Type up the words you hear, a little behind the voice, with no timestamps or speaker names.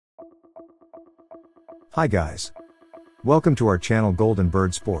Hi guys. Welcome to our channel Golden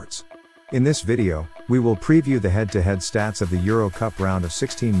Bird Sports. In this video, we will preview the head-to-head stats of the Euro Cup round of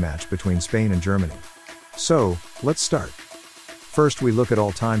 16 match between Spain and Germany. So, let's start. First we look at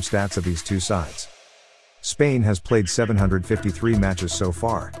all-time stats of these two sides. Spain has played 753 matches so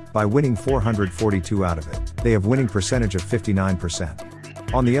far, by winning 442 out of it. They have winning percentage of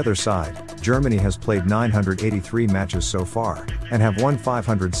 59%. On the other side, Germany has played 983 matches so far, and have won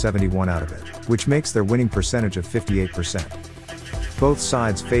 571 out of it, which makes their winning percentage of 58%. Both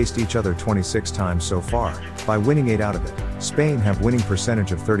sides faced each other 26 times so far, by winning 8 out of it. Spain have winning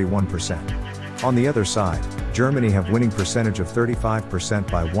percentage of 31%. On the other side, Germany have winning percentage of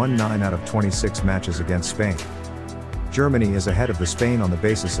 35% by won 9 out of 26 matches against Spain. Germany is ahead of the Spain on the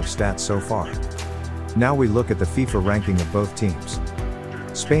basis of stats so far. Now we look at the FIFA ranking of both teams.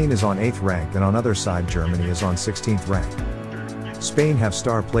 Spain is on 8th rank and on other side Germany is on 16th rank. Spain have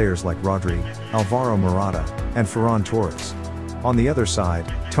star players like Rodri, Alvaro Morata, and Ferran Torres. On the other side,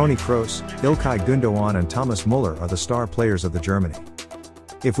 Toni Kroos, Ilkay Gundogan and Thomas Müller are the star players of the Germany.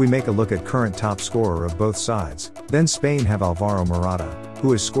 If we make a look at current top scorer of both sides, then Spain have Alvaro Morata,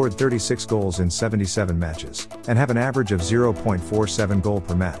 who has scored 36 goals in 77 matches, and have an average of 0.47 goal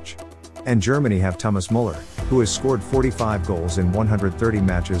per match. And Germany have Thomas Müller, who has scored 45 goals in 130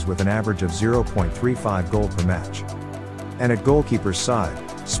 matches with an average of 0.35 goal per match. And at goalkeeper's side,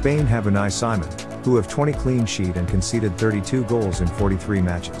 Spain have Unai Simon, who have 20 clean sheet and conceded 32 goals in 43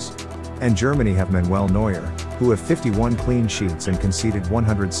 matches. And Germany have Manuel Neuer, who have 51 clean sheets and conceded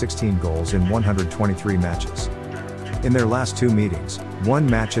 116 goals in 123 matches. In their last two meetings, one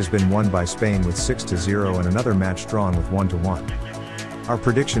match has been won by Spain with 6-0 and another match drawn with 1-1. Our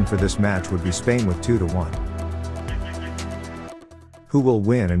prediction for this match would be Spain with 2-1. Who will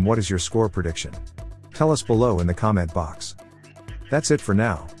win and what is your score prediction? Tell us below in the comment box. That's it for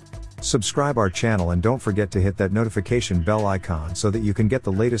now. Subscribe our channel and don't forget to hit that notification bell icon so that you can get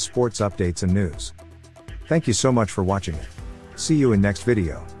the latest sports updates and news. Thank you so much for watching it. See you in next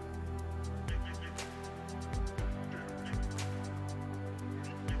video.